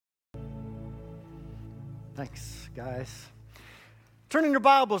Thanks, guys. Turning your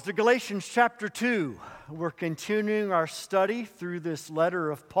Bibles to Galatians chapter 2. We're continuing our study through this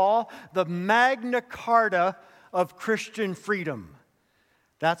letter of Paul, the Magna Carta of Christian freedom.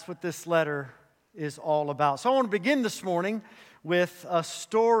 That's what this letter is all about. So I want to begin this morning with a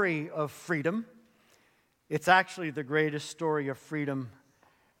story of freedom. It's actually the greatest story of freedom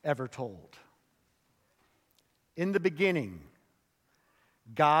ever told. In the beginning,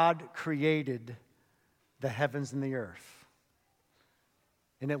 God created the heavens and the earth,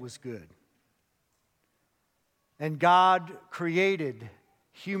 and it was good. And God created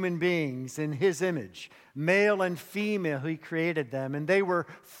human beings in His image, male and female. He created them, and they were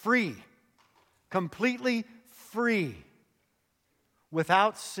free, completely free,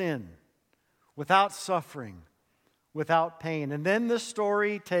 without sin, without suffering, without pain. And then the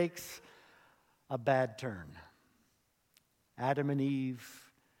story takes a bad turn. Adam and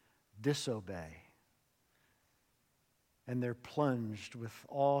Eve disobey. And they're plunged with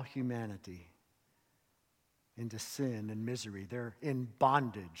all humanity into sin and misery. They're in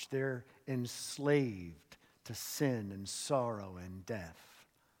bondage. They're enslaved to sin and sorrow and death.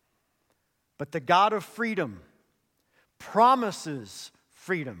 But the God of freedom promises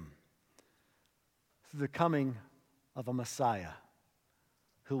freedom through the coming of a Messiah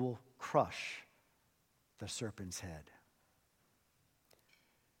who will crush the serpent's head.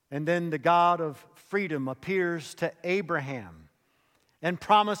 And then the God of freedom appears to Abraham and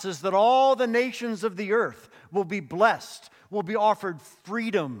promises that all the nations of the earth will be blessed, will be offered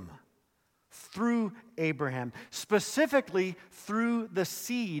freedom through Abraham, specifically through the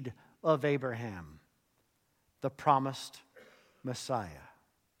seed of Abraham, the promised Messiah.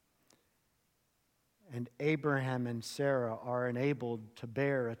 And Abraham and Sarah are enabled to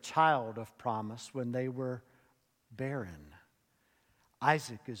bear a child of promise when they were barren.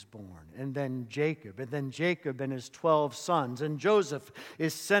 Isaac is born, and then Jacob and his 12 sons. And Joseph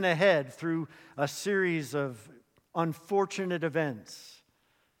is sent ahead through a series of unfortunate events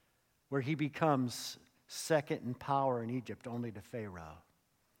where he becomes second in power in Egypt, only to Pharaoh.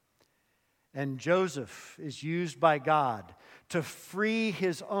 And Joseph is used by God to free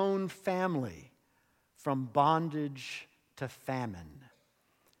his own family from bondage to famine.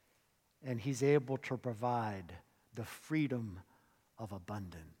 And he's able to provide the freedom of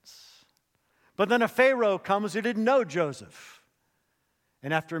abundance. But then a Pharaoh comes who didn't know Joseph.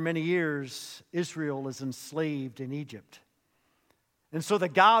 And after many years, Israel is enslaved in Egypt. And so the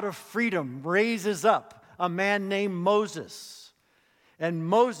God of freedom raises up a man named Moses. And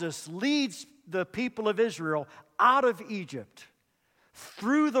Moses leads the people of Israel out of Egypt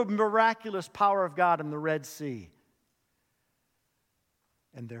through the miraculous power of God in the Red Sea.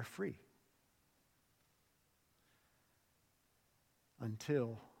 And they're free.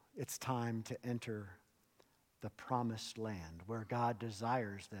 Until it's time to enter the promised land where God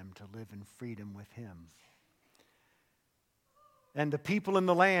desires them to live in freedom with Him. And the people in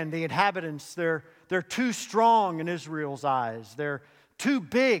the land, the inhabitants, they're too strong in Israel's eyes. They're too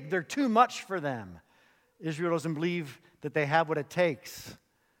big. They're too much for them. Israel doesn't believe that they have what it takes.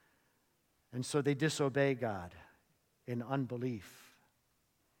 And so they disobey God in unbelief.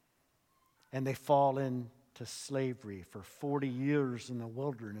 And they fall into slavery for 40 years in the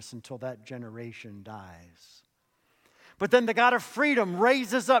wilderness until that generation dies. But then the God of freedom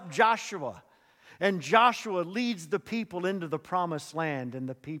raises up Joshua, and Joshua leads the people into the promised land, and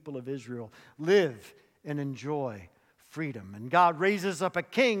the people of Israel live and enjoy freedom. And God raises up a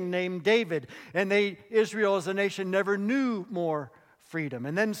king named David, and Israel as a nation never knew more freedom.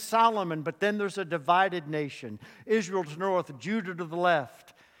 And then Solomon, but then there's a divided nation. Israel to the north, Judah to the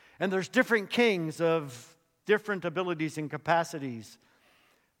left. And there's different kings of different abilities and capacities.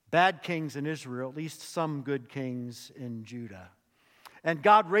 Bad kings in Israel, at least some good kings in Judah. And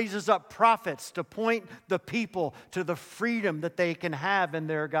God raises up prophets to point the people to the freedom that they can have in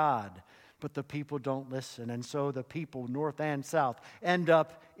their God. But the people don't listen. And so the people, north and south, end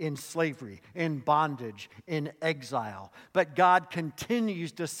up in slavery, in bondage, in exile. But God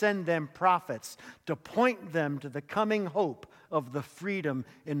continues to send them prophets to point them to the coming hope of the freedom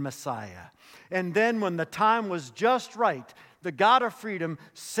in Messiah. And then when the time was just right, the God of freedom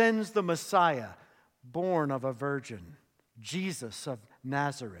sends the Messiah, born of a virgin, Jesus of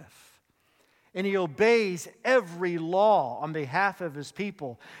Nazareth. And He obeys every law on behalf of His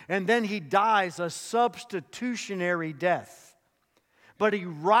people. And then He dies a substitutionary death. But He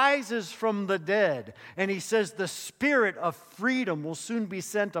rises from the dead. And He says the Spirit of freedom will soon be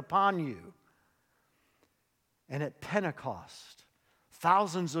sent upon you. And at Pentecost,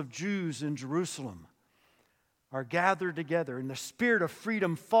 thousands of Jews in Jerusalem are gathered together, and the spirit of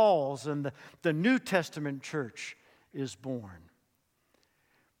freedom falls, and the New Testament church is born.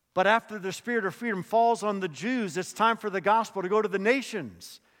 But after the spirit of freedom falls on the Jews, it's time for the gospel to go to the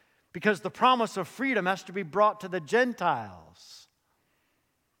nations, because the promise of freedom has to be brought to the Gentiles.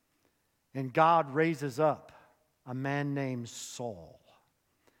 And God raises up a man named Saul,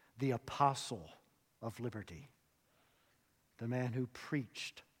 the apostle of liberty, the man who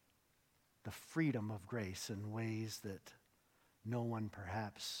preached the freedom of grace in ways that no one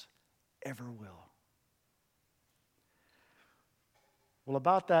perhaps ever will. Well,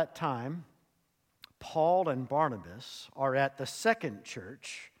 about that time, Paul and Barnabas are at the second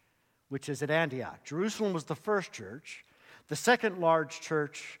church, which is at Antioch. Jerusalem was the first church. The second large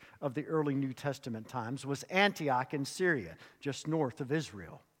church of the early New Testament times was Antioch in Syria, just north of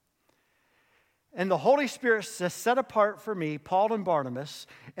Israel. And the Holy Spirit says, set apart for me Paul and Barnabas.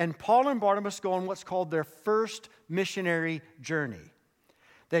 And Paul and Barnabas go on what's called their first missionary journey.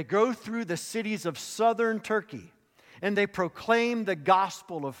 They go through the cities of southern Turkey, and they proclaim the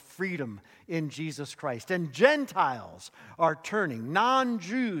gospel of freedom in Jesus Christ. And Gentiles are turning,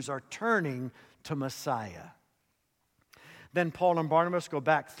 non-Jews are turning to Messiah. Then Paul and Barnabas go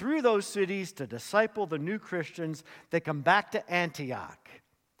back through those cities to disciple the new Christians. They come back to Antioch.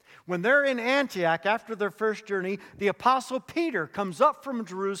 When they're in Antioch after their first journey, the Apostle Peter comes up from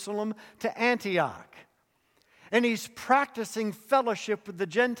Jerusalem to Antioch. And he's practicing fellowship with the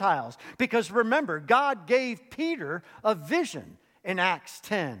Gentiles. Because remember, God gave Peter a vision in Acts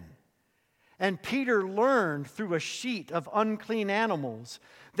 10. And Peter learned through a sheet of unclean animals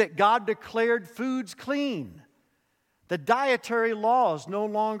that God declared foods clean. The dietary laws no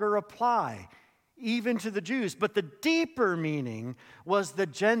longer apply, even to the Jews. But the deeper meaning was the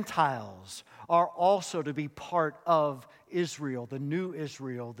Gentiles are also to be part of Israel, the new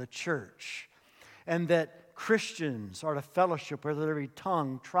Israel, the church. And that Christians are to fellowship with every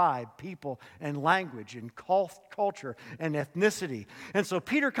tongue, tribe, people, and language, and culture, and ethnicity. And so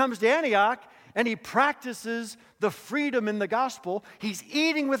Peter comes to Antioch, and he practices the freedom in the gospel. He's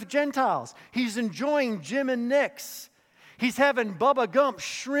eating with Gentiles. He's enjoying Jim and Nick's. He's having Bubba Gump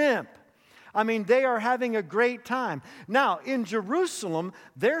shrimp. I mean, they are having a great time. Now, in Jerusalem,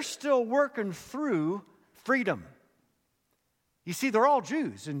 they're still working through freedom. You see, they're all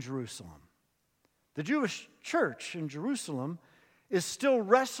Jews in Jerusalem. The Jewish church in Jerusalem is still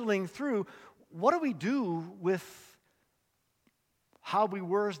wrestling through, what do we do with how we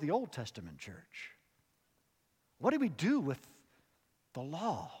were as the Old Testament church? What do we do with the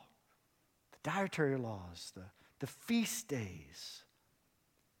law, the dietary laws, the feast days?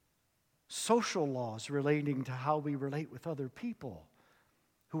 Social laws relating to how we relate with other people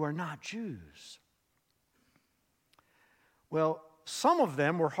who are not Jews. Well, some of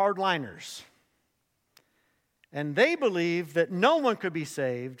them were hardliners. And they believed that no one could be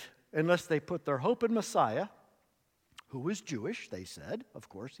saved unless they put their hope in Messiah, who was Jewish, they said. Of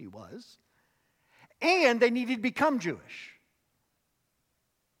course, he was. And they needed to become Jewish.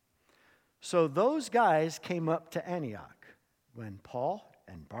 So those guys came up to Antioch when Paul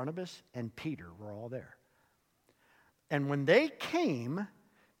and Barnabas and Peter were all there. And when they came,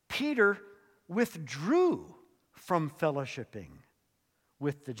 Peter withdrew from fellowshipping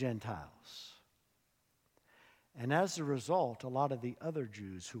with the Gentiles. And as a result, a lot of the other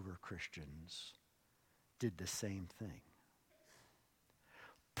Jews who were Christians did the same thing.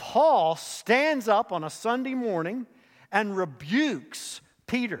 Paul stands up on a Sunday morning and rebukes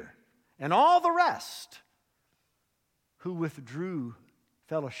Peter and all the rest who withdrew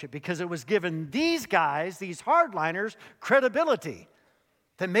fellowship, because it was given these guys, these hardliners, credibility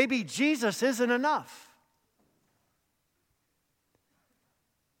that maybe Jesus isn't enough.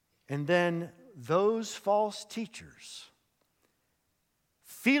 And then those false teachers,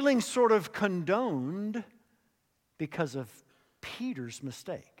 feeling sort of condoned because of Peter's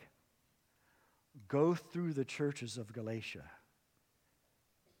mistake, go through the churches of Galatia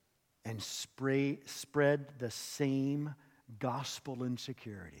and spread the same gospel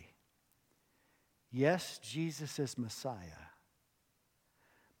insecurity. Yes, Jesus is Messiah,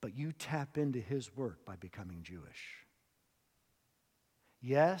 but you tap into his work by becoming Jewish.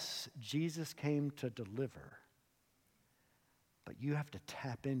 Yes, Jesus came to deliver, but you have to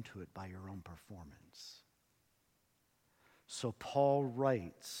tap into it by your own performance. So Paul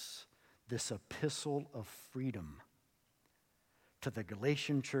writes this epistle of freedom to the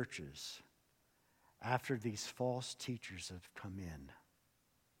Galatian churches after these false teachers have come in.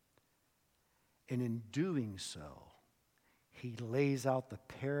 And in doing so, he lays out the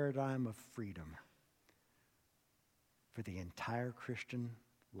paradigm of freedom for the entire Christian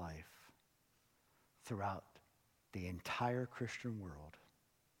life throughout the entire Christian world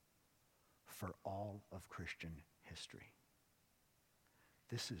for all of Christian history.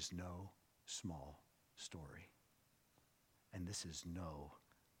 This is no small story. And this is no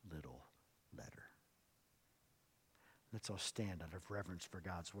little letter. Let's all stand out of reverence for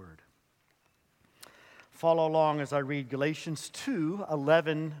God's word. Follow along as I read Galatians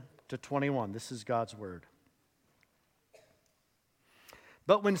 2:11-21. This is God's word.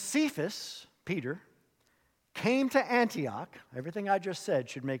 But when Cephas, Peter, came to Antioch, everything I just said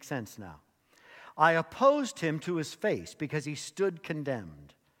should make sense now. I opposed him to his face because he stood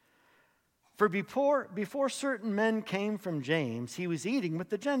condemned. For before certain men came from James, he was eating with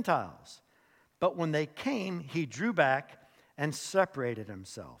the Gentiles. But when they came, he drew back and separated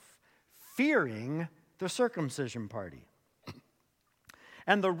himself, fearing the circumcision party.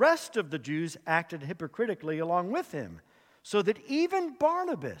 And the rest of the Jews acted hypocritically along with him, so that even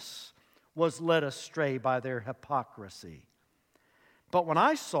Barnabas was led astray by their hypocrisy. But when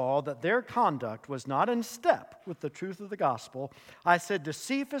I saw that their conduct was not in step with the truth of the gospel, I said to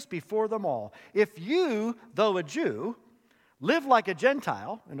Cephas before them all, if you, though a Jew, live like a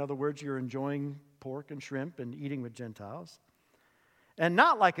Gentile, in other words, you're enjoying pork and shrimp and eating with Gentiles, and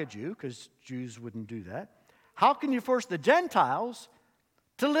not like a Jew, because Jews wouldn't do that, how can you force the Gentiles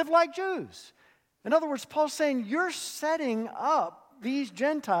to live like Jews? In other words, Paul's saying you're setting up these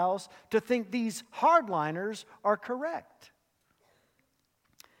Gentiles to think these hardliners are correct.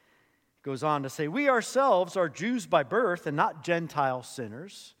 Goes on to say, we ourselves are Jews by birth and not Gentile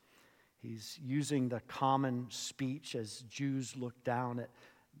sinners. He's using the common speech as Jews look down at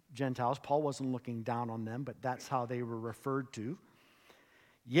Gentiles. Paul wasn't looking down on them, but that's how they were referred to.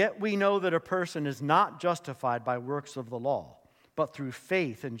 Yet we know that a person is not justified by works of the law, but through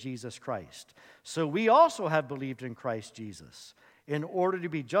faith in Jesus Christ. So we also have believed in Christ Jesus, in order to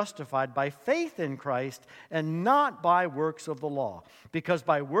be justified by faith in Christ and not by works of the law. Because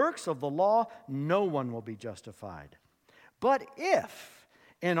by works of the law, no one will be justified. But if,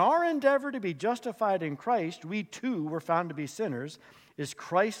 in our endeavor to be justified in Christ, we too were found to be sinners, is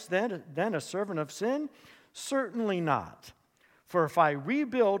Christ then a servant of sin? Certainly not. For if I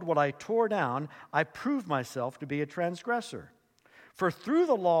rebuild what I tore down, I prove myself to be a transgressor. For through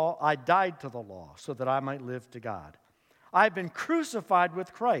the law I died to the law, so that I might live to God. I've been crucified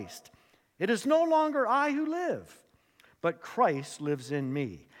with Christ. It is no longer I who live, but Christ lives in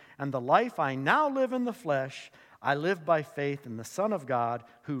me. And the life I now live in the flesh, I live by faith in the Son of God,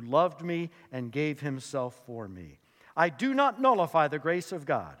 who loved me and gave himself for me. I do not nullify the grace of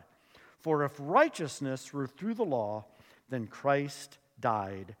God. For if righteousness were through the law, then Christ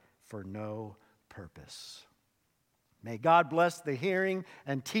died for no purpose. May God bless the hearing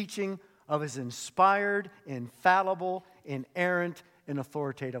and teaching of his inspired, infallible, inerrant, and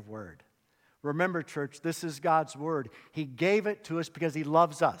authoritative word. Remember, church, this is God's word. He gave it to us because he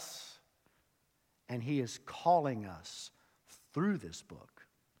loves us. And he is calling us through this book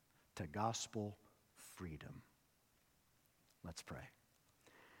to gospel freedom. Let's pray.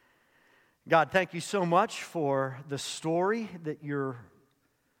 God, thank you so much for the story that you're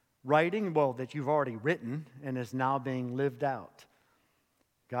writing, that you've already written and is now being lived out.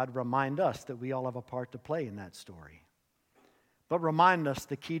 God, remind us that we all have a part to play in that story. But remind us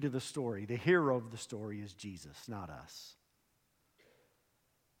the key to the story, the hero of the story is Jesus, not us.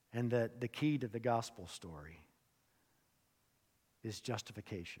 And that the key to the gospel story is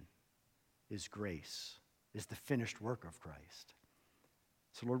justification, is grace, is the finished work of Christ.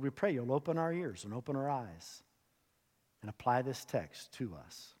 So Lord, we pray you'll open our ears and open our eyes and apply this text to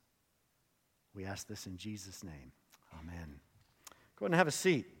us. We ask this in Jesus' name. Amen. Go ahead and have a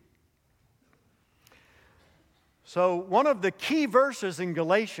seat. So one of the key verses in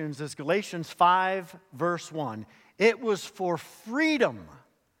Galatians is Galatians 5, verse 1. It was for freedom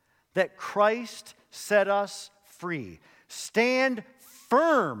that Christ set us free. Stand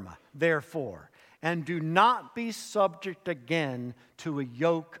firm, therefore, and do not be subject again to a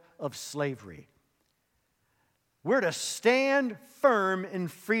yoke of slavery. We're to stand firm in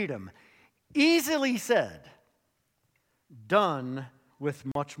freedom. Easily said, done with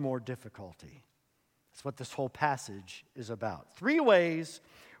much more difficulty. That's what this whole passage is about. 3 ways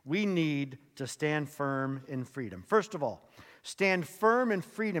we need to stand firm in freedom. First of all, stand firm in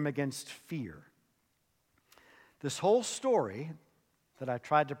freedom against fear. This whole story that I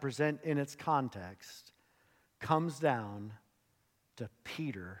tried to present in its context comes down to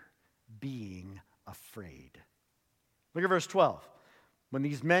Peter being afraid. Look at verse 12. When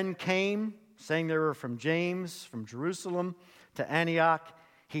these men came, saying they were from James, from Jerusalem to Antioch,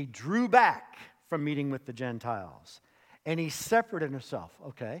 he drew back from meeting with the Gentiles. And he separated himself.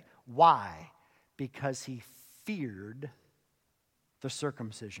 Okay, why? Because he feared the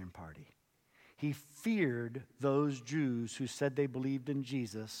circumcision party. He feared those Jews who said they believed in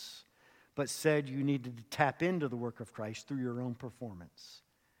Jesus, but said you needed to tap into the work of Christ through your own performance.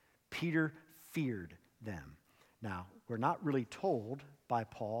 Peter feared them. Now, we're not really told by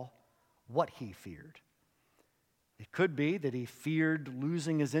Paul what he feared. It could be that he feared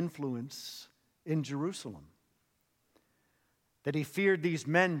losing his influence in Jerusalem, that he feared these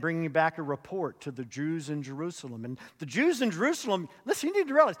men bringing back a report to the Jews in Jerusalem. And the Jews in Jerusalem, listen, you need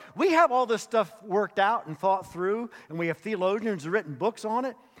to realize, we have all this stuff worked out and thought through, and we have theologians who have written books on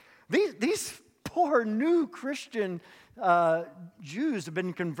it. These poor new Christian Jews have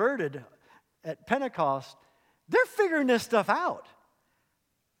been converted at Pentecost. They're figuring this stuff out.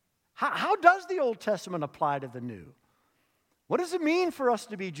 How does the Old Testament apply to the New? What does it mean for us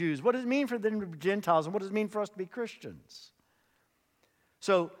to be Jews? What does it mean for them to be Gentiles? And what does it mean for us to be Christians?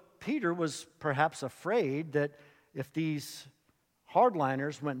 So Peter was perhaps afraid that if these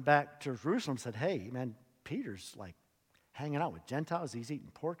hardliners went back to Jerusalem and said, hey, man, Peter's like hanging out with Gentiles. He's eating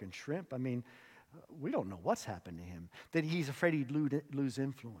pork and shrimp. I mean, we don't know what's happened to him. That he's afraid he'd lose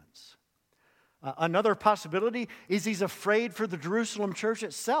influence. Another possibility is he's afraid for the Jerusalem church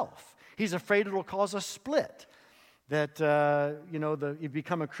itself. He's afraid it'll cause a split. That, you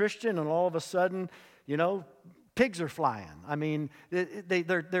become a Christian and all of a sudden, pigs are flying. I mean,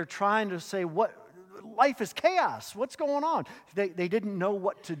 they're trying to say, what life is chaos. What's going on? They didn't know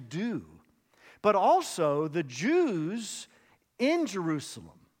what to do. But also, the Jews in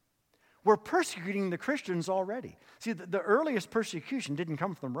Jerusalem were persecuting the Christians already. See, the earliest persecution didn't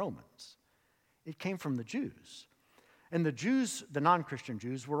come from the Romans. It came from the Jews. And the Jews, the non-Christian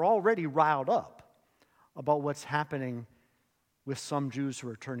Jews, were already riled up about what's happening with some Jews who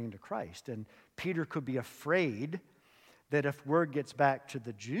are turning to Christ. And Peter could be afraid that if word gets back to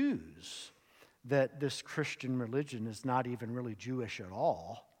the Jews that this Christian religion is not even really Jewish at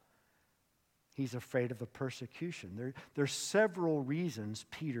all, he's afraid of the persecution. There's several reasons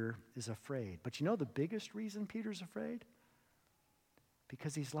Peter is afraid. But you know the biggest reason Peter's afraid?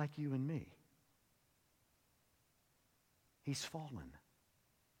 Because he's like you and me. He's fallen.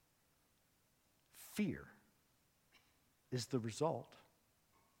 Fear is the result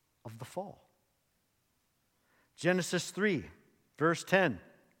of the fall. Genesis 3, verse 10.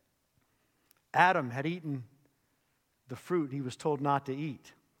 Adam had eaten the fruit he was told not to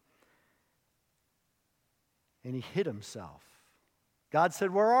eat. And he hid himself. God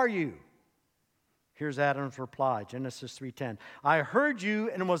said, "Where are you?" Here's Adam's reply, Genesis 3:10. "I heard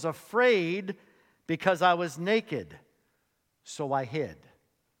you and was afraid because I was naked, so I hid."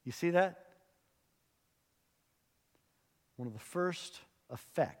 You see that? One of the first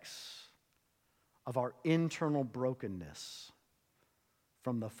effects of our internal brokenness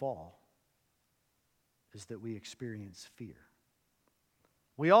from the fall is that we experience fear.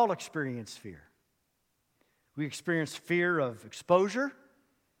 We all experience fear. We experience fear of exposure,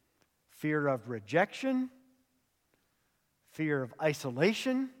 fear of rejection, fear of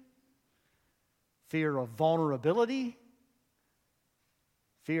isolation, fear of vulnerability,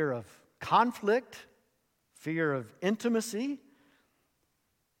 fear of conflict, fear of intimacy,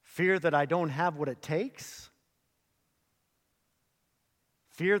 fear that I don't have what it takes,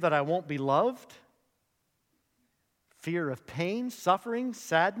 fear that I won't be loved, fear of pain, suffering,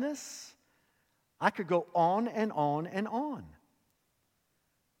 sadness. I could go on and on and on.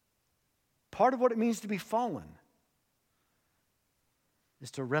 Part of what it means to be fallen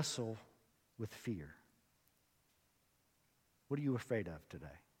is to wrestle with fear. What are you afraid of today?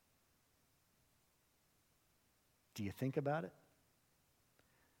 Do you think about it?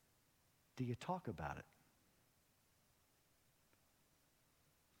 Do you talk about it?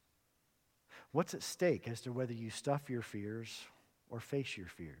 What's at stake as to whether you stuff your fears or face your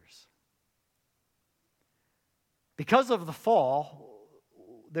fears? Because of the fall,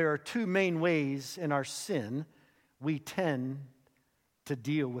 there are two main ways in our sin we tend to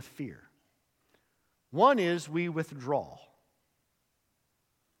deal with fear. One is we withdraw.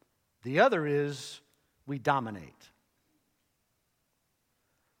 The other is we dominate.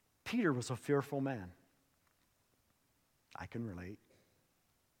 Peter was a fearful man. I can relate.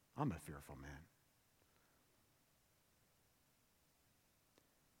 I'm a fearful man.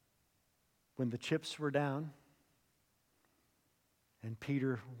 When the chips were down and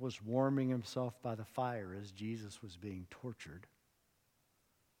Peter was warming himself by the fire as Jesus was being tortured,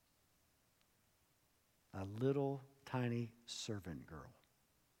 a little tiny servant girl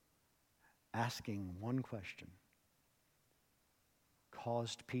asking one question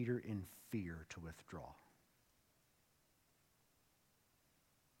caused Peter in fear to withdraw.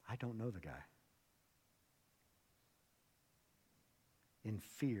 I don't know the guy. In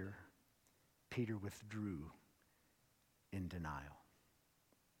fear, Peter withdrew in denial.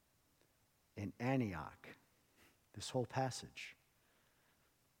 In Antioch, this whole passage,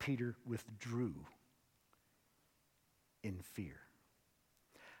 Peter withdrew in fear.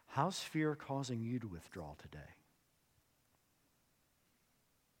 How's fear causing you to withdraw today?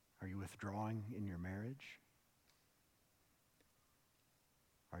 Are you withdrawing in your marriage?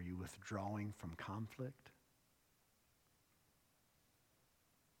 Are you withdrawing from conflict?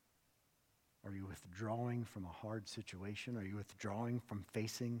 Are you withdrawing from a hard situation? Are you withdrawing from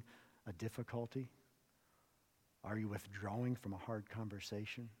facing a difficulty? Are you withdrawing from a hard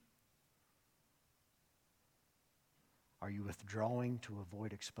conversation? Are you withdrawing to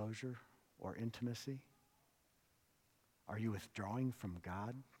avoid exposure or intimacy? Are you withdrawing from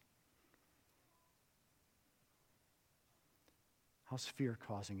God? How's fear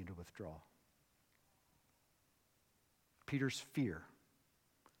causing you to withdraw? Peter's fear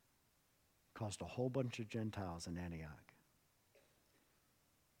caused a whole bunch of Gentiles in Antioch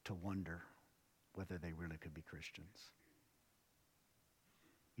to wonder whether they really could be Christians.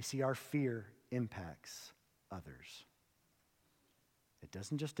 You see, our fear impacts others. It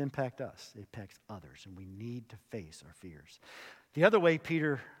doesn't just impact us, it impacts others, and we need to face our fears. The other way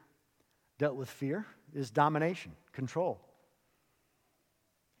Peter dealt with fear is domination, control.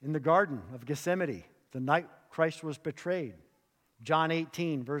 In the Garden of Gethsemane, the night Christ was betrayed, John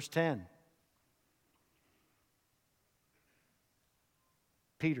 18, verse 10.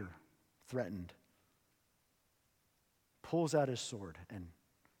 Peter, threatened, pulls out his sword and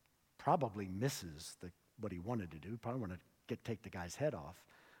probably misses what he wanted to do. Probably wanted to take the guy's head off,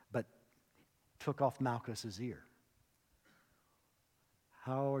 but took off Malchus's ear.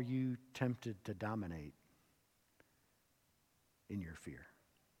 How are you tempted to dominate in your fear?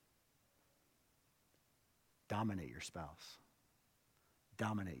 Dominate your spouse.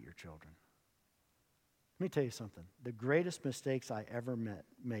 Dominate your children. Let me tell you something. The greatest mistakes I ever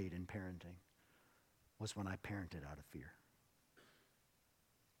made in parenting was when I parented out of fear.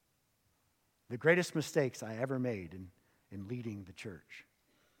 The greatest mistakes I ever made in leading the church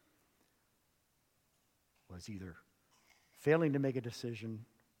was either failing to make a decision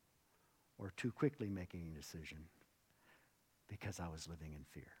or too quickly making a decision because I was living in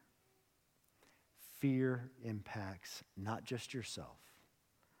fear. Fear impacts not just yourself,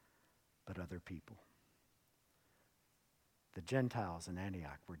 but other people. The Gentiles in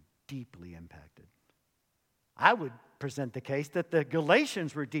Antioch were deeply impacted. I would present the case that the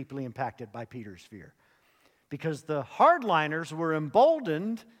Galatians were deeply impacted by Peter's fear because the hardliners were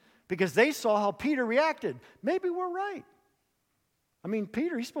emboldened because they saw how Peter reacted. Maybe we're right. I mean,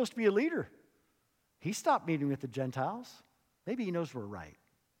 Peter, he's supposed to be a leader. He stopped meeting with the Gentiles. Maybe he knows we're right.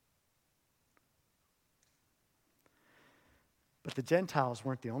 But the Gentiles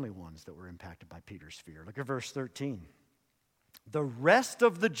weren't the only ones that were impacted by Peter's fear. Look at verse 13. The rest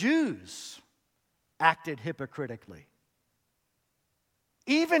of the Jews acted hypocritically.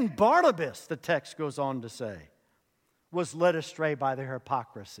 Even Barnabas, the text goes on to say, was led astray by their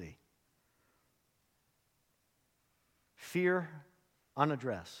hypocrisy. Fear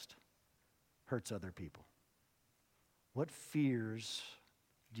unaddressed hurts other people. What fears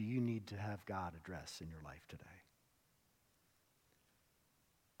do you need to have God address in your life today?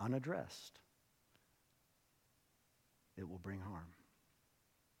 Unaddressed, it will bring harm.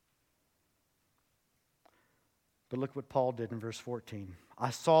 But look what Paul did in verse 14. I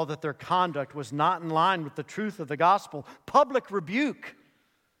saw that their conduct was not in line with the truth of the gospel. Public rebuke.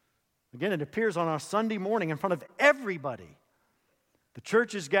 Again, it appears on a Sunday morning in front of everybody. The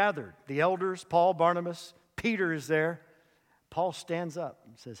church is gathered. The elders, Paul, Barnabas, Peter is there. Paul stands up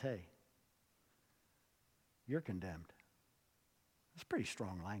and says, hey, you're condemned. That's pretty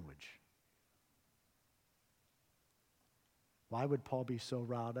strong language. Why would Paul be so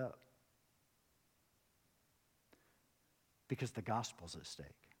riled up? Because the gospel's at stake.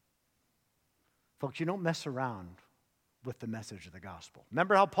 Folks, you don't mess around with the message of the gospel.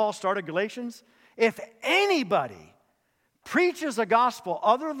 Remember how Paul started Galatians? If anybody preaches a gospel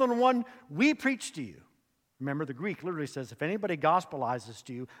other than one we preach to you. Remember, the Greek literally says, if anybody gospelizes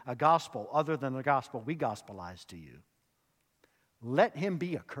to you a gospel other than the gospel we gospelize to you, let him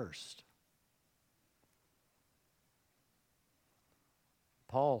be accursed.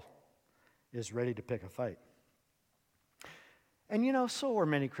 Paul is ready to pick a fight. And you know, so are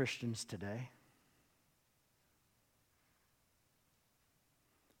many Christians today.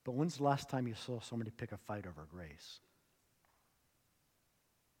 But when's the last time you saw somebody pick a fight over grace?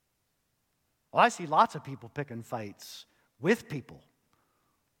 Well, I see lots of people picking fights with people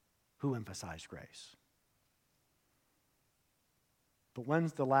who emphasize grace. But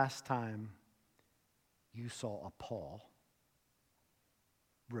when's the last time you saw a Paul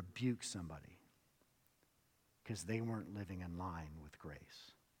rebuke somebody because they weren't living in line with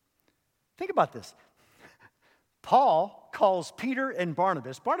grace? Think about this. Paul calls Peter and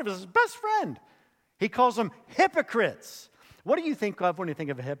Barnabas his best friend. He calls them hypocrites. What do you think of when you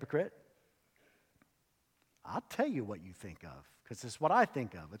think of a hypocrite? I'll tell you what you think of, because it's what I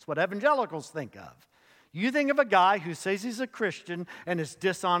think of. It's what evangelicals think of. You think of a guy who says he's a Christian and is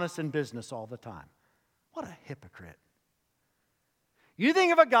dishonest in business all the time. What a hypocrite. You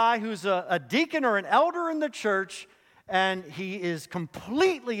think of a guy who's a deacon or an elder in the church, and he is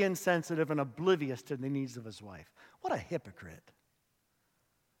completely insensitive and oblivious to the needs of his wife. What a hypocrite.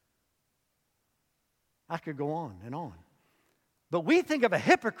 I could go on and on. But we think of a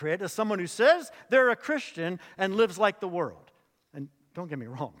hypocrite as someone who says they're a Christian and lives like the world. And don't get me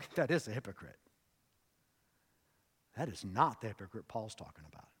wrong, that is a hypocrite. That is not the hypocrite Paul's talking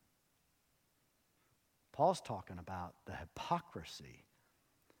about. Paul's talking about the hypocrisy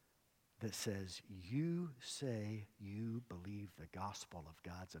that says you say you believe the gospel of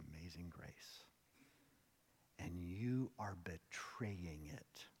God's amazing grace, and you are betraying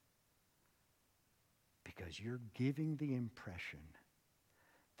it because you're giving the impression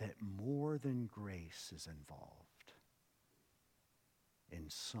that more than grace is involved in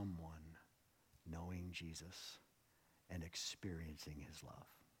someone knowing Jesus and experiencing his love.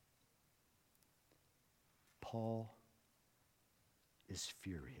 Paul is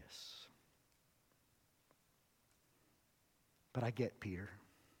furious. But I get Peter.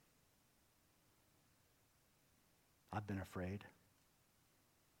 I've been afraid.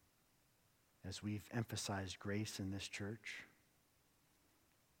 As we've emphasized grace in this church,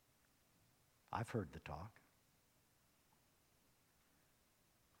 I've heard the talk.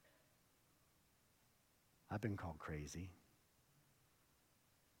 I've been called crazy.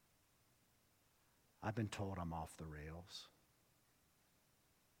 I've been told I'm off the rails.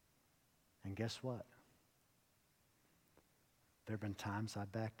 And guess what? There have been times I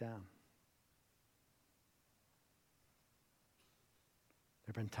backed down. There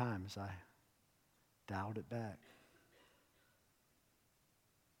have been times I dialed it back.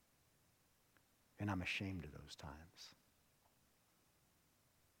 And I'm ashamed of those times.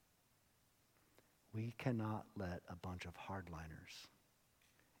 We cannot let a bunch of hardliners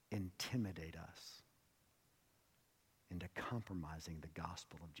intimidate us into compromising the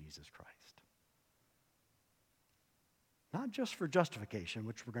gospel of Jesus Christ. Not just for justification,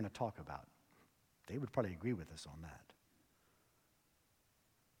 which we're going to talk about. They would probably agree with us on that.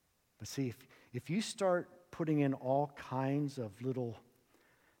 But see, if you start putting in all kinds of little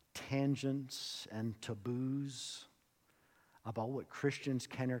tangents and taboos about what Christians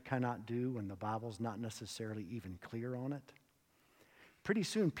can or cannot do when the Bible's not necessarily even clear on it, pretty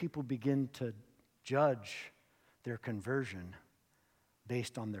soon people begin to judge their conversion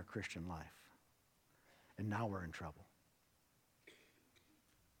based on their Christian life. And now we're in trouble.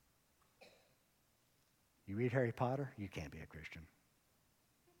 You read Harry Potter, you can't be a Christian.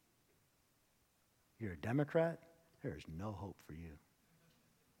 You're a Democrat, there is no hope for you.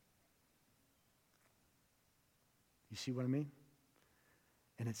 You see what I mean?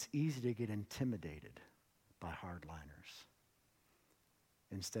 And it's easy to get intimidated by hardliners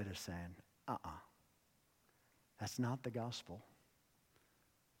instead of saying, that's not the gospel.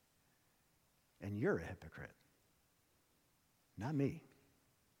 And you're a hypocrite, not me.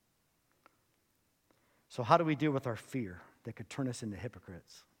 So how do we deal with our fear that could turn us into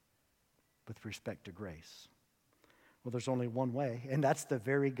hypocrites with respect to grace? Well, there's only one way, and that's the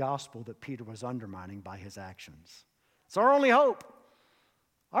very gospel that Peter was undermining by his actions. It's our only hope.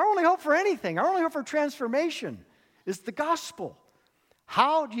 Our only hope for anything, our only hope for transformation is the gospel.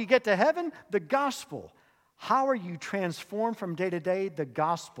 How do you get to heaven? The gospel. How are you transformed from day to day? The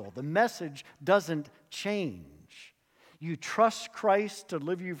gospel. The message doesn't change. You trust Christ to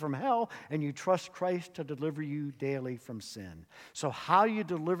deliver you from hell, and you trust Christ to deliver you daily from sin. So how you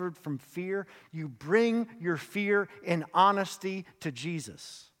delivered from fear? You bring your fear in honesty to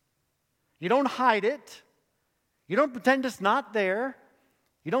Jesus. You don't hide it. You don't pretend it's not there.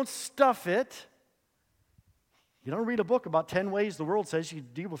 You don't stuff it. You don't read a book about 10 ways the world says you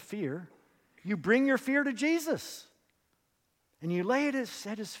deal with fear. You bring your fear to Jesus. And you lay it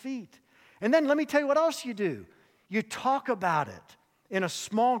at his feet. And then let me tell you what else you do. You talk about it in a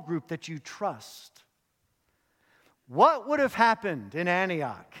small group that you trust. What would have happened in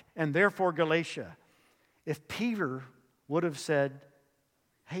Antioch and therefore Galatia if Peter would have said,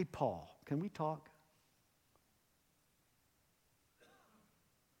 "Hey, Paul, can we talk?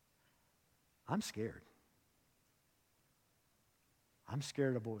 I'm scared. I'm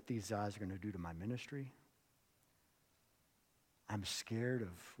scared of what these guys are going to do to my ministry. I'm scared of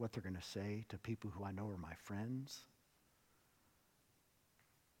what they're going to say to people who I know are my friends.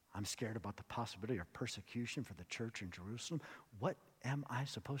 I'm scared about the possibility of persecution for the church in Jerusalem. What am I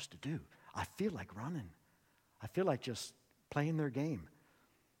supposed to do? I feel like running. I feel like just playing their game.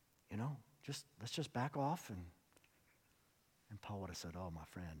 Let's just back off. And Paul would have said, oh, my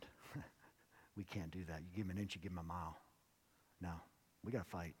friend, we can't do that. You give him an inch, you give him a mile. No, we got to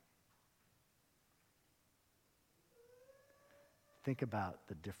fight. Think about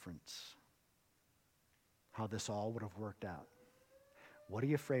the difference, how this all would have worked out. What are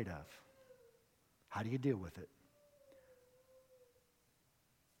you afraid of? How do you deal with it?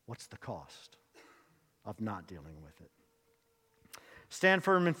 What's the cost of not dealing with it? Stand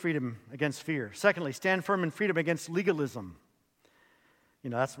firm in freedom against fear. Secondly, stand firm in freedom against legalism.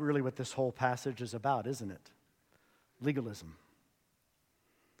 That's really what this whole passage is about, isn't it? Legalism.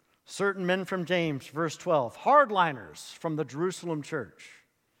 Certain men from James, verse 12, hardliners from the Jerusalem church,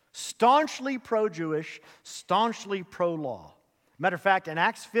 staunchly pro-Jewish, staunchly pro-law. Matter of fact, in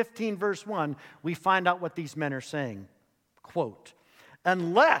Acts 15, verse 1, we find out what these men are saying. Quote,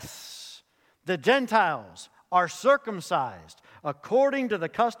 unless the Gentiles are circumcised according to the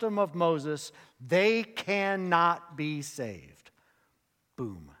custom of Moses, they cannot be saved.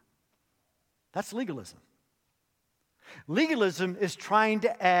 Boom. That's legalism. Legalism is trying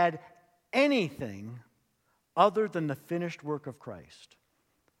to add anything other than the finished work of Christ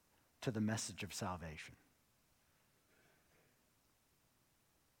to the message of salvation.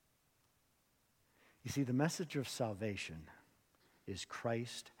 You see, the message of salvation is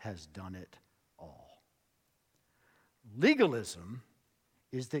Christ has done it all. Legalism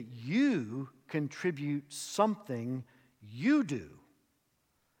is that you contribute something you do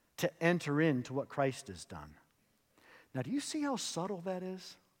to enter into what Christ has done. Now, do you see how subtle that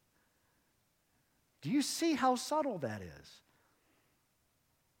is? Do you see how subtle that is?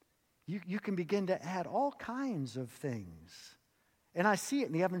 You can begin to add all kinds of things. And I see it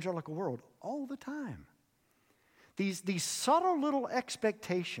in the evangelical world all the time. These subtle little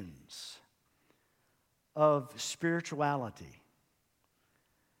expectations of spirituality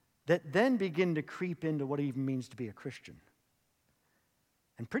that then begin to creep into what it even means to be a Christian.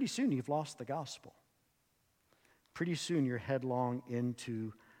 And pretty soon you've lost the gospel. Pretty soon you're headlong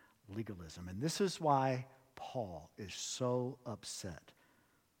into legalism. And this is why Paul is so upset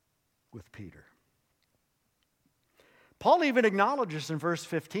with Peter. Paul even acknowledges in verse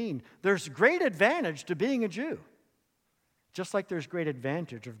 15, there's great advantage to being a Jew. Just like there's great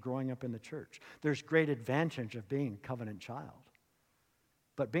advantage of growing up in the church. There's great advantage of being a covenant child.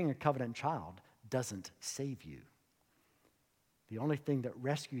 But being a covenant child doesn't save you. The only thing that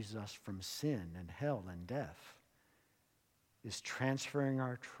rescues us from sin and hell and death is transferring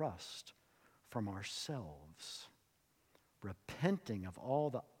our trust from ourselves, repenting of all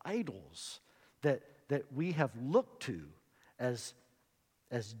the idols that we have looked to as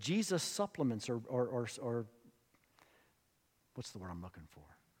Jesus supplements or what's the word I'm looking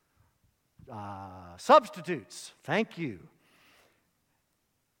for? Substitutes. Thank you.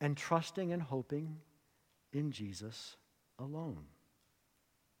 And trusting and hoping in Jesus alone.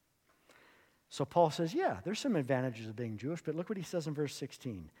 So Paul says, yeah, there's some advantages of being Jewish, but look what he says in verse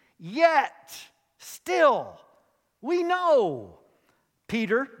 16. Yet, still, we know.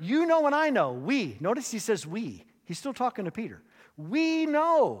 Peter, you know and I know. We. Notice he says we. He's still talking to Peter. We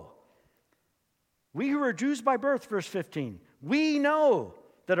know. We who are Jews by birth, verse 15. We know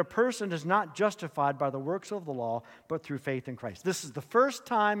that a person is not justified by the works of the law, but through faith in Christ. This is the first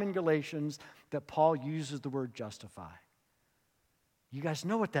time in Galatians that Paul uses the word justify. You guys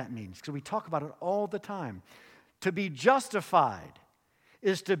know what that means, because we talk about it all the time. To be justified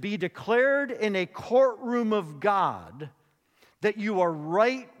is to be declared in a courtroom of God that you are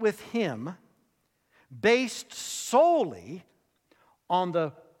right with Him, based solely on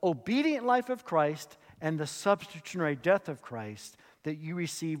the obedient life of Christ and the substitutionary death of Christ that you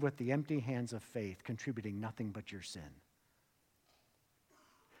receive with the empty hands of faith, contributing nothing but your sin.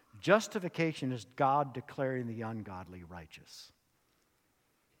 Justification is God declaring the ungodly righteous.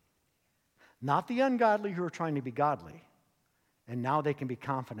 Not the ungodly who are trying to be godly, and now they can be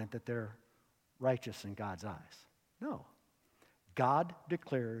confident that they're righteous in God's eyes. No. God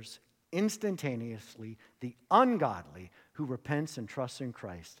declares instantaneously the ungodly who repents and trusts in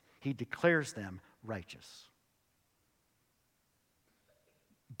Christ. He declares them righteous.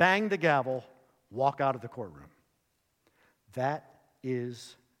 Bang the gavel, walk out of the courtroom. That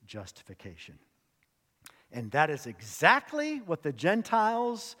is justification. And that is exactly what the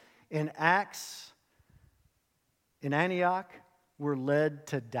Gentiles in Acts, in Antioch, we're led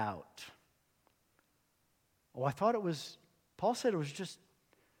to doubt. Oh, I thought Paul said it was just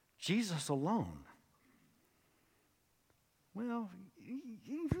Jesus alone. Well,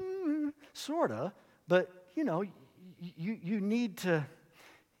 sort of, but you need to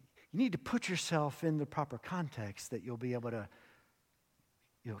put yourself in the proper context that you'll be able to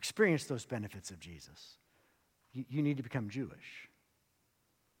experience those benefits of Jesus. You need to become Jewish.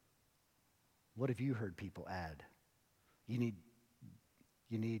 What have you heard people add? You need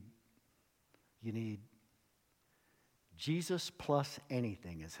Jesus plus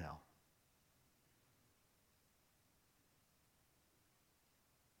anything is hell.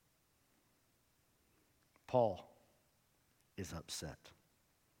 Paul is upset.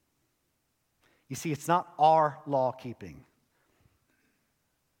 You see, it's not our law keeping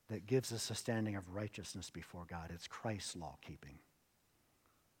that gives us a standing of righteousness before God. It's Christ's law keeping.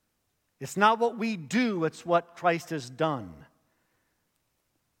 It's not what we do, it's what Christ has done.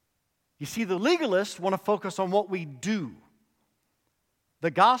 You see, the legalists want to focus on what we do. The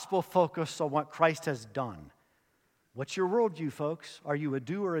gospel focuses on what Christ has done. What's your worldview, folks? Are you a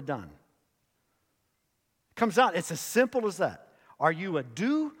do or a done? It comes out, it's as simple as that. Are you a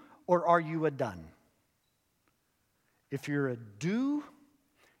do or are you a done? If you're a do,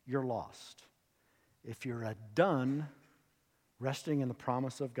 you're lost. If you're a done, resting in the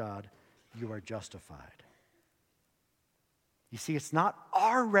promise of God, you are justified. You see, it's not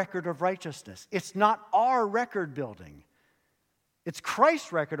our record of righteousness. It's not our record building. It's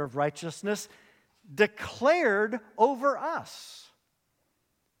Christ's record of righteousness declared over us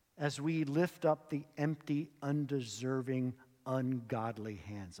as we lift up the empty, undeserving, ungodly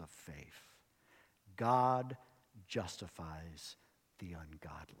hands of faith. God justifies the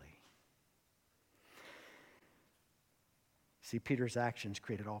ungodly. See, Peter's actions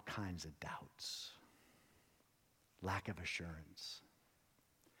created all kinds of doubts, lack of assurance.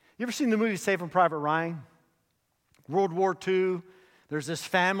 You ever seen the movie Saving Private Ryan? World War II, there's this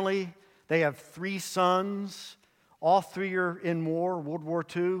family. They have 3 sons. All 3 are in war, World War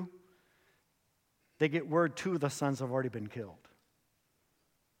II. They get word 2 of the sons have already been killed.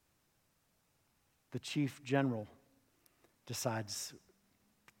 The chief general decides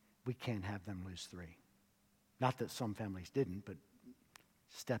we can't have them lose 3. Not that some families didn't, but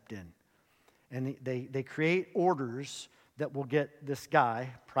stepped in. And they create orders that will get this guy,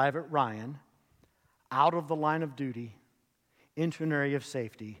 Private Ryan, out of the line of duty, into an area of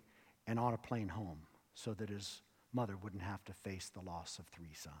safety, and on a plane home so that his mother wouldn't have to face the loss of 3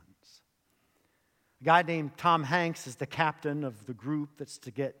 sons. A guy named Tom Hanks is the captain of the group that's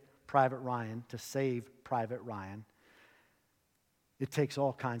to get Private Ryan, to save Private Ryan. It takes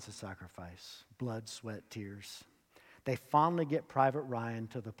all kinds of sacrifice, blood, sweat, tears. They finally get Private Ryan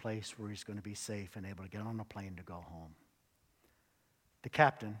to the place where he's going to be safe and able to get on a plane to go home. The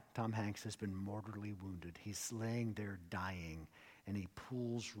captain, Tom Hanks, has been mortally wounded. He's laying there dying, and he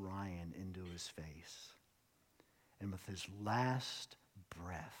pulls Ryan into his face. And with his last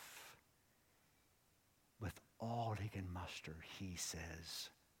breath, with all he can muster, he says,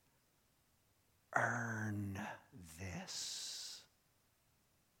 "Earn this.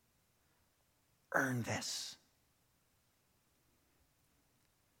 Earn this."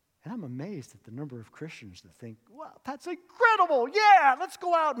 And I'm amazed at the number of Christians that think, well, that's incredible. Yeah, let's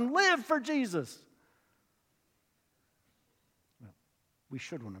go out and live for Jesus. Well, we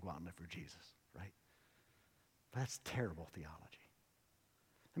should want to go out and live for Jesus, right? But that's terrible theology.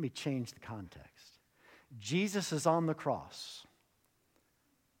 Let me change the context. Jesus is on the cross.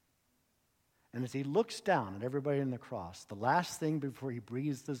 And as he looks down at everybody in the cross, the last thing before he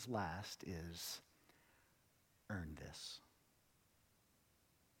breathes his last is, "Earn this."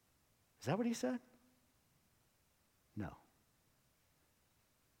 Is that what he said? No.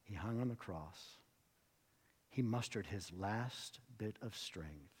 He hung on the cross. He mustered his last bit of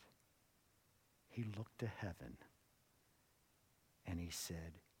strength. He looked to heaven and he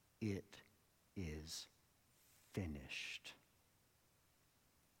said, "It is finished.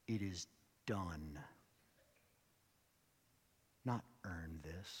 It is done." Not earn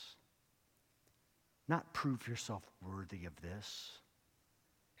this. Not prove yourself worthy of this.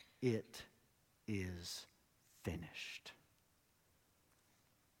 It is finished.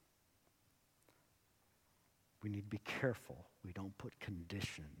 We need to be careful we don't put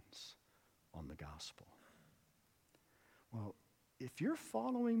conditions on the gospel. Well, if you're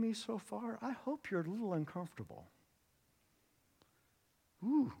following me so far, I hope you're a little uncomfortable.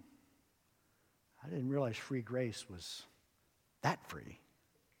 Ooh, I didn't realize free grace was that free.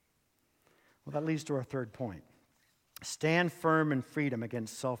 Well, that leads to our third point. Stand firm in freedom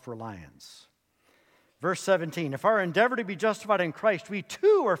against self-reliance. Verse 17, if our endeavor to be justified in Christ, we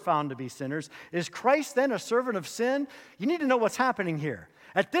too are found to be sinners. Is Christ then a servant of sin? You need to know what's happening here.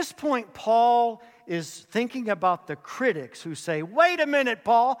 At this point, Paul is thinking about the critics who say, wait a minute,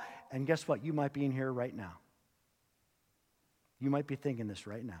 Paul. And guess what? You might be in here right now. You might be thinking this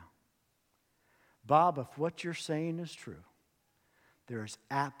right now. Bob, if what you're saying is true, there is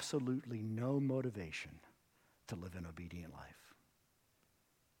absolutely no motivation to live an obedient life.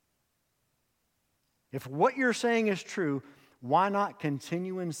 If what you're saying is true, why not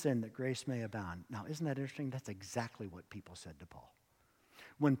continue in sin that grace may abound? Now, isn't that interesting? That's exactly what people said to Paul.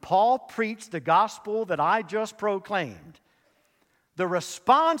 When Paul preached the gospel that I just proclaimed, the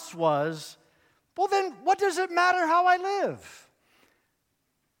response was, well, then what does it matter how I live?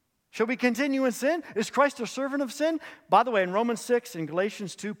 Shall we continue in sin? Is Christ a servant of sin? By the way, in Romans 6 and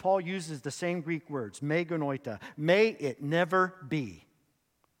Galatians 2, Paul uses the same Greek words, me gonoita. May it never be.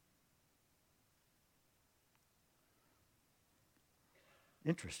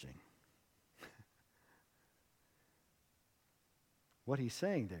 Interesting. What he's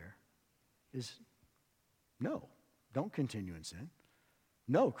saying there is, no, don't continue in sin.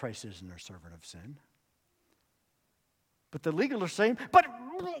 No, Christ isn't a servant of sin. But the legalists are saying, but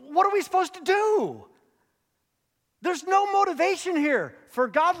what are we supposed to do? There's no motivation here for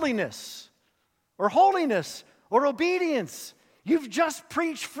godliness or holiness or obedience. You've just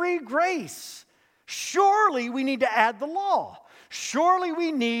preached free grace. Surely we need to add the law. Surely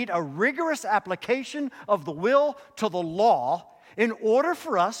we need a rigorous application of the will to the law in order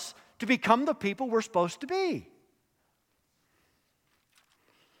for us to become the people we're supposed to be.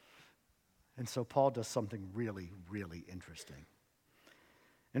 And so Paul does something really, really interesting.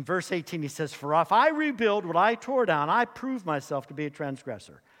 In verse 18 he says, for if I rebuild what I tore down, I prove myself to be a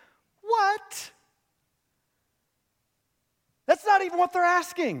transgressor. What? That's not even what they're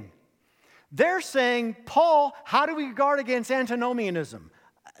asking. They're saying, Paul, how do we guard against antinomianism?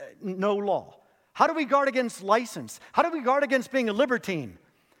 No law. How do we guard against license? How do we guard against being a libertine?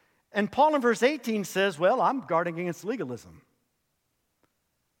 And Paul in verse 18 says, well, I'm guarding against legalism.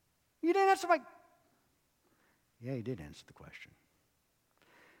 You didn't answer my... Yeah, he did answer the question.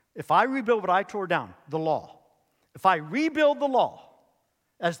 If I rebuild what I tore down, the law, if I rebuild the law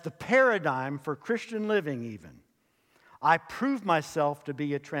as the paradigm for Christian living even, I prove myself to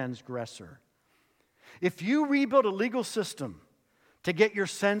be a transgressor. If you rebuild a legal system to get your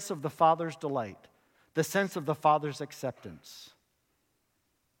sense of the Father's delight, the sense of the Father's acceptance,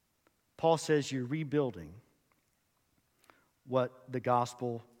 Paul says you're rebuilding what the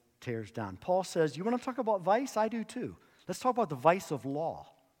gospel tears down. Paul says, you want to talk about vice? I do too. Let's talk about the vice of law.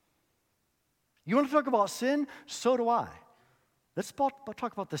 You want to talk about sin? So do I. Let's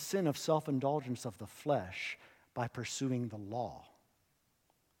talk about the sin of self-indulgence of the flesh by pursuing the law.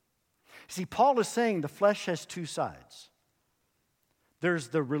 See, Paul is saying the flesh has two sides. There's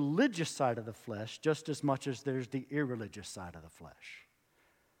the religious side of the flesh just as much as there's the irreligious side of the flesh.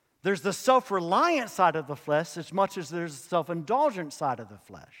 There's the self-reliant side of the flesh as much as there's the self-indulgent side of the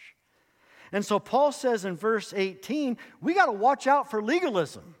flesh. And so Paul says in verse 18, we got to watch out for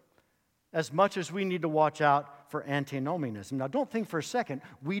legalism as much as we need to watch out for antinomianism. Now, don't think for a second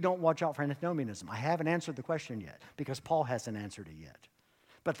we don't watch out for antinomianism. I haven't answered the question yet because Paul hasn't answered it yet.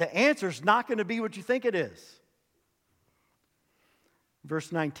 But the answer is not going to be what you think it is.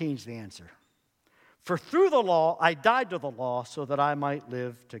 Verse 19 is the answer. For through the law I died to the law so that I might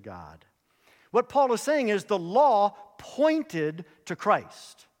live to God. What Paul is saying is the law pointed to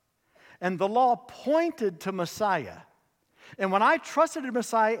Christ. And the law pointed to Messiah. And when I trusted in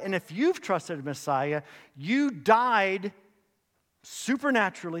Messiah, and if you've trusted in Messiah, you died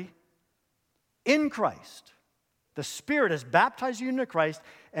supernaturally in Christ. The Spirit has baptized you into Christ,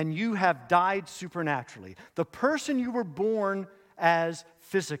 and you have died supernaturally. The person you were born as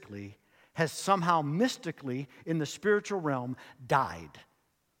physically has somehow mystically, in the spiritual realm, died.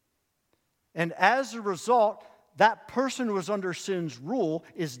 And as a result, that person who was under sin's rule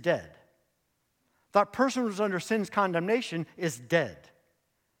is dead. That person who was under sin's condemnation is dead.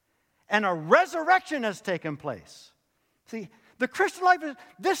 And a resurrection has taken place. See, the Christian life,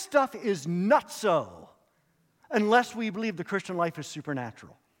 this stuff is nutso unless we believe the Christian life is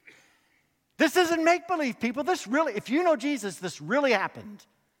supernatural. This isn't make-believe, people. This really, if you know Jesus, this really happened.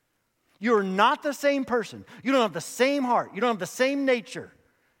 You're not the same person. You don't have the same heart. You don't have the same nature.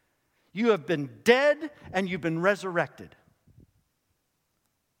 You have been dead and you've been resurrected.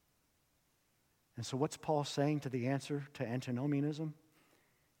 And so what's Paul saying to the answer to antinomianism?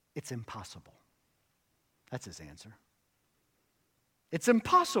 It's impossible. That's his answer. It's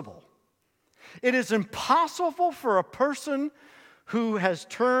impossible. It is impossible for a person who has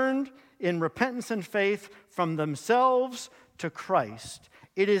turned in repentance and faith from themselves to Christ,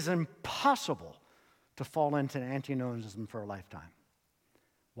 it is impossible to fall into antinomianism for a lifetime.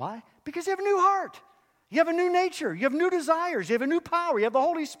 Why? Because you have a new heart. You have a new nature. You have new desires. You have a new power. You have the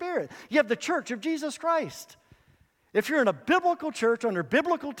Holy Spirit. You have the church of Jesus Christ. If you're in a biblical church under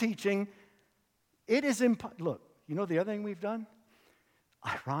biblical teaching, it is look, you know the other thing we've done?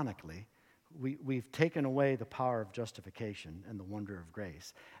 Ironically, we've taken away the power of justification and the wonder of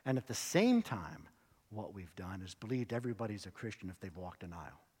grace. And at the same time, what we've done is believed everybody's a Christian if they've walked an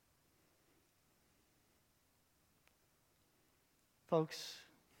aisle. Folks,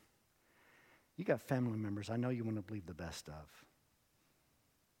 you got family members I know you want to believe the best of.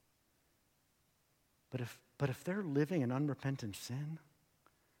 But if they're living in unrepentant sin,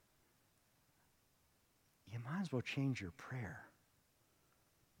 you might as well change your prayer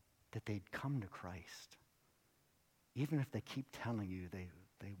that they'd come to Christ. Even if they keep telling you they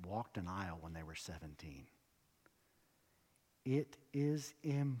walked an aisle when they were 17. It is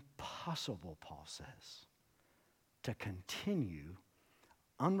impossible, Paul says, to continue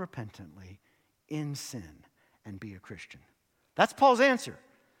unrepentantly in sin and be a Christian. That's Paul's answer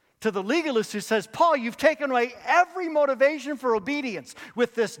to the legalist who says, Paul, you've taken away every motivation for obedience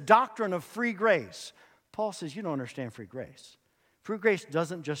with this doctrine of free grace. Paul says, you don't understand free grace. Free grace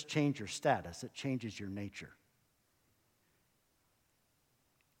doesn't just change your status, it changes your nature.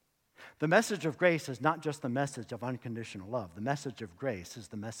 The message of grace is not just the message of unconditional love. The message of grace is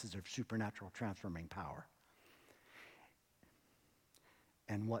the message of supernatural transforming power.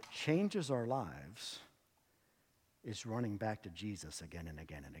 And what changes our lives is running back to Jesus again and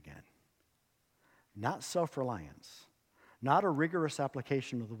again and again. Not self-reliance, not a rigorous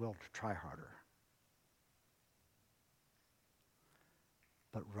application of the will to try harder,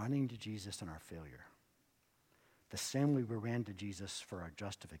 but running to Jesus in our failure. The same way we ran to Jesus for our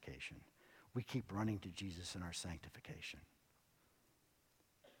justification, we keep running to Jesus in our sanctification.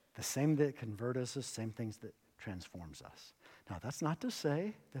 The same that convert us, the same things that transforms us. Now, that's not to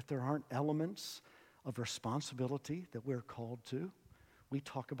say that there aren't elements of responsibility that we're called to. We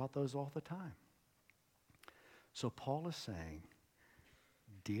talk about those all the time. So Paul is saying,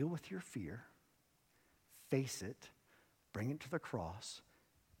 deal with your fear, face it, bring it to the cross,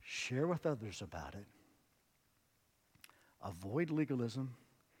 share with others about it, avoid legalism,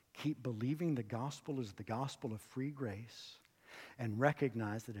 keep believing the gospel is the gospel of free grace, and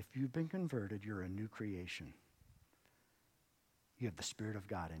recognize that if you've been converted, you're a new creation. You have the Spirit of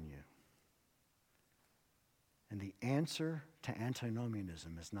God in you. And the answer to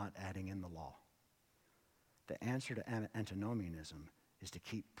antinomianism is not adding in the law. The answer to antinomianism is to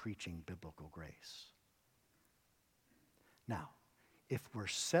keep preaching biblical grace. Now, if we're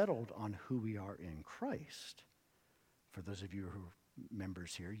settled on who we are in Christ, for those of you who are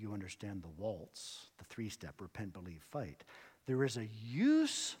members here, you understand the waltz, the three-step, repent, believe, fight. There is a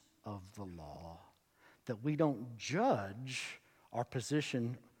use of the law that we don't judge our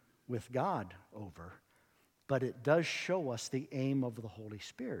position with God over, but it does show us the aim of the Holy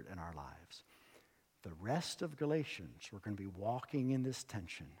Spirit in our lives. The rest of Galatians, we're going to be walking in this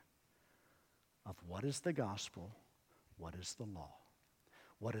tension of what is the gospel, what is the law?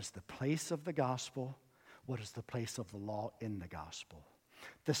 What is the place of the gospel? What is the place of the law in the gospel?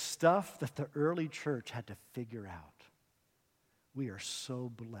 The stuff that the early church had to figure out. We are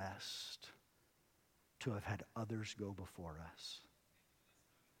so blessed to have had others go before us.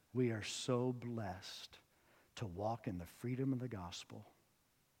 We are so blessed to walk in the freedom of the gospel.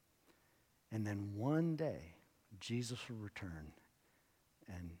 And then one day, Jesus will return.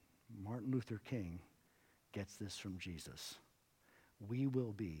 And Martin Luther King gets this from Jesus. We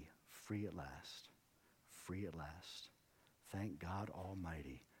will be free at last. Free at last. Thank God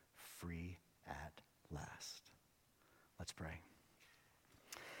Almighty, free at last. Let's pray.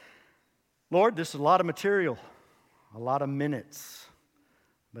 Lord, this is a lot of material, a lot of minutes.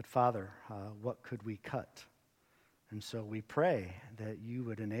 But Father, what could we cut? And so we pray that you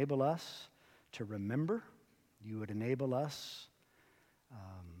would enable us to remember, you would enable us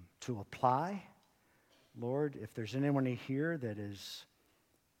to apply. Lord, if there's anyone here that is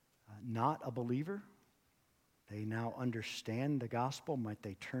not a believer, they now understand the gospel, might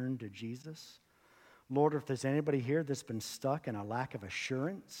they turn to Jesus? Lord, if there's anybody here that's been stuck in a lack of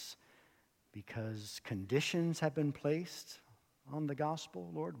assurance because conditions have been placed on the gospel,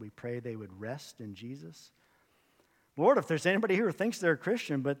 Lord, we pray they would rest in Jesus. Lord, if there's anybody here who thinks they're a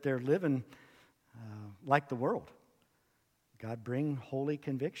Christian, but they're living like the world, God, bring holy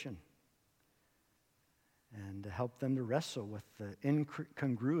conviction and help them to wrestle with the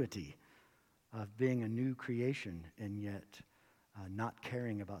incongruity of being a new creation and yet not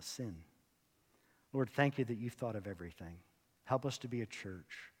caring about sin Lord, thank you that you've thought of everything. Help us to be a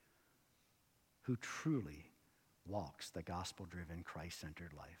church who truly walks the gospel-driven,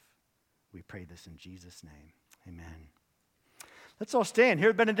 Christ-centered life. We pray this in Jesus' name. Amen. Let's all stand. Hear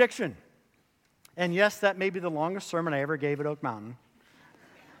the benediction. And yes, that may be the longest sermon I ever gave at Oak Mountain.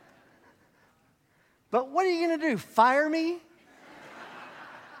 But what are you going to do? Fire me?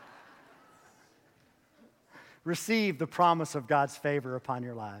 Receive the promise of God's favor upon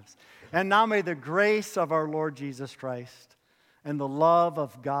your lives. And now may the grace of our Lord Jesus Christ and the love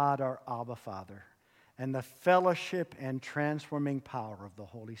of God our Abba Father and the fellowship and transforming power of the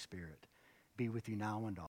Holy Spirit be with you now and always.